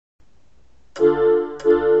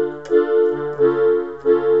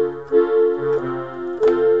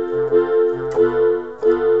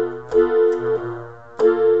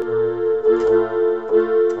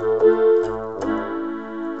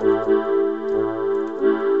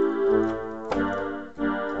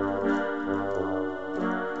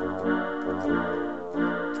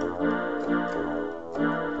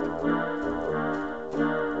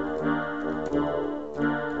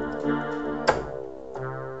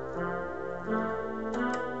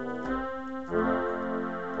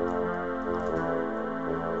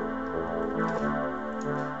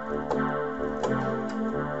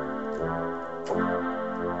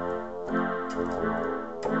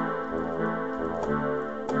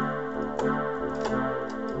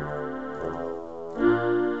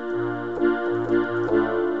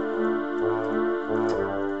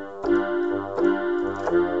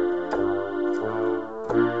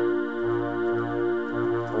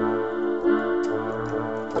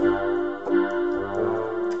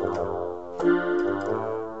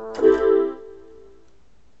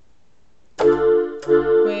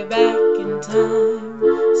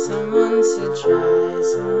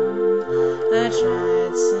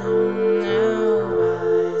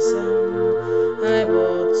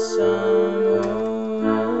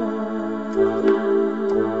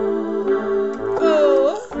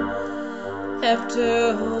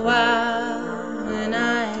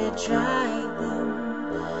tried them,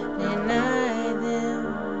 denied them.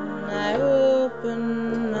 I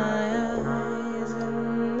opened my eyes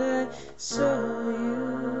and I saw you.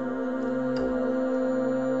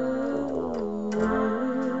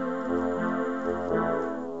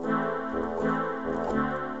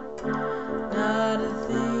 Not a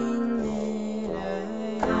thing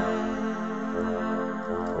that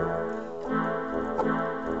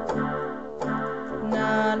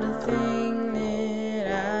not a thing that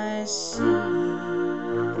I see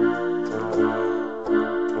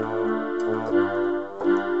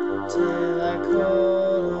till I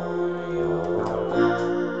call on your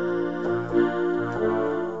love,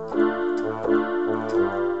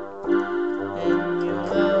 and your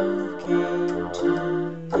love came to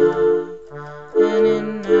me, and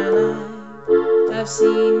in my life I've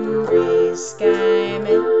seen